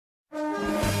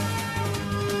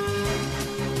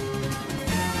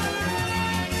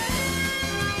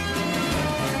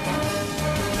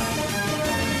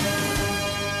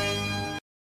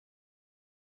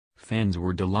fans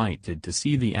were delighted to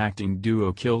see the acting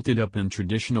duo kilted up in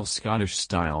traditional Scottish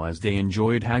style as they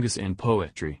enjoyed haggis and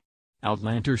poetry.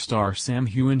 Outlander star Sam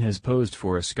Heughan has posed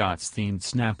for a Scots-themed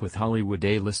snap with Hollywood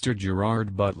A-lister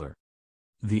Gerard Butler.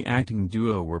 The acting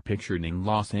duo were pictured in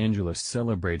Los Angeles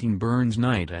celebrating Burns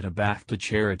Night at a BAFTA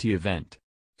charity event.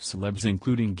 Celebs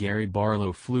including Gary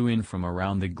Barlow flew in from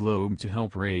around the globe to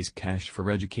help raise cash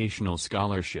for educational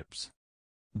scholarships.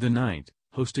 The night,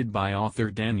 hosted by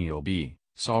author Daniel B.,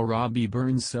 saw Robbie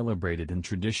Burns celebrated in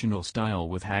traditional style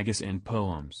with haggis and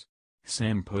poems.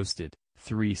 Sam posted,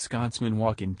 "Three Scotsmen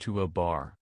walk into a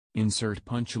bar. Insert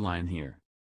punchline here.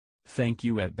 Thank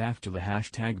you at BAFTA the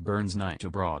hashtag Burns Night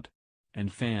Abroad."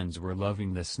 And fans were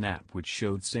loving the snap, which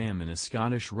showed Sam in a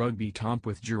Scottish rugby top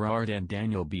with Gerard and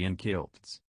Daniel B in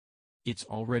kilts. It's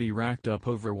already racked up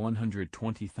over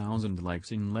 120,000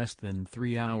 likes in less than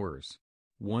 3 hours.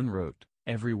 One wrote,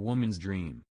 "Every woman's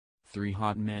dream. 3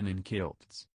 hot men in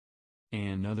kilts."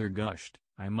 Another gushed,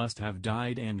 "I must have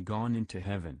died and gone into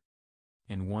heaven."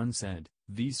 And one said,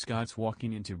 "These Scots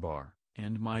walking into bar,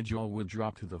 and my jaw would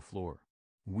drop to the floor."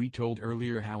 We told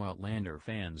earlier how Outlander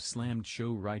fans slammed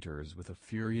show writers with a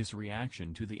furious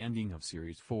reaction to the ending of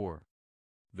Series 4.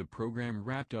 The program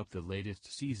wrapped up the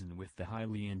latest season with the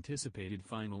highly anticipated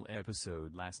final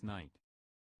episode last night.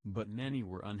 But many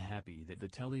were unhappy that the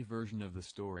telly version of the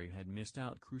story had missed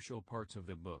out crucial parts of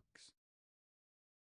the books.